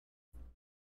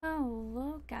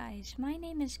Hello guys, my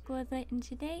name is Gledlet and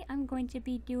today I'm going to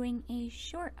be doing a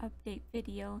short update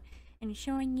video and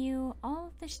showing you all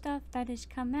of the stuff that has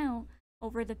come out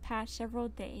over the past several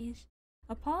days.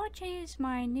 Apologies,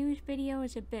 my news video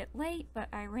is a bit late, but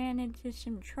I ran into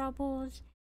some troubles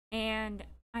and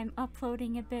I'm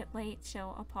uploading a bit late,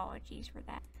 so apologies for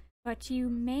that. But you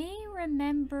may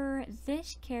remember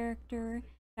this character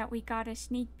that we got a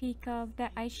sneak peek of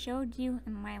that I showed you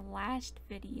in my last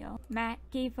video. Matt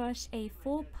gave us a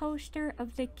full poster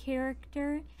of the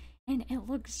character and it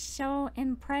looks so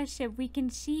impressive. We can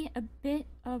see a bit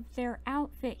of their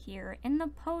outfit here in the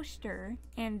poster,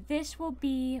 and this will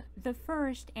be the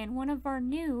first and one of our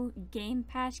new Game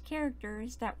Pass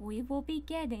characters that we will be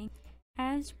getting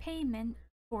as payment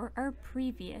for our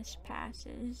previous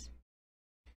passes.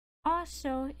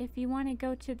 Also, if you want to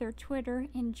go to their Twitter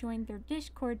and join their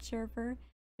Discord server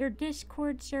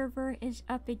is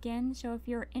up again, so if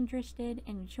you're interested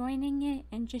in joining it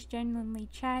and just genuinely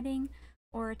chatting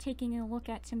or taking a look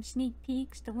at some sneak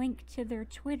peeks, the link to their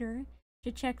Twitter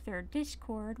to check their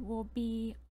Discord will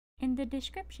be in the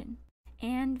description.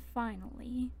 And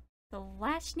finally, the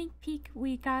last sneak peek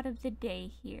we got of the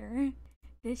day here.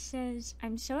 This says,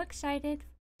 "I'm so excited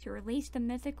to release the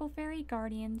Mythical Fairy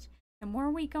Guardians. The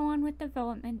more we go on with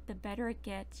development, the better it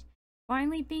gets.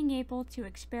 Finally being able to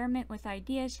experiment with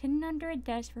ideas hidden under a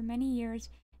desk for many years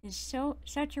is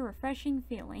such a refreshing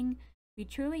feeling. We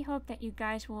truly hope that you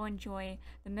guys will enjoy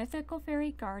the Mythical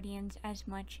Fairy Guardians as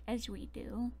much as we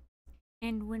do."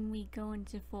 And when we go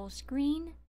into full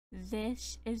screen,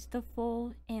 this is the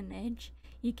full image.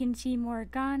 You can see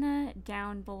Morgana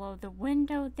down below the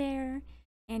window there.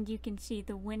 And you can see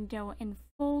the window in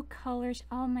full colors.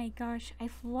 Oh my gosh, I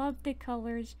love the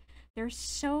colors. They're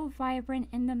so vibrant,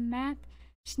 and the map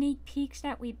sneak peeks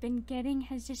that we've been getting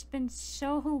has just been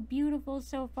so beautiful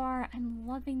so far. I'm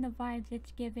loving the vibes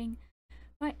it's giving.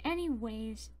 But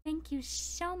anyways, thank you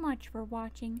so much for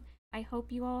watching. I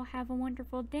hope you all have a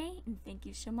wonderful day, and thank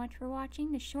you so much for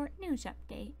watching the short news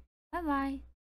update. Bye bye.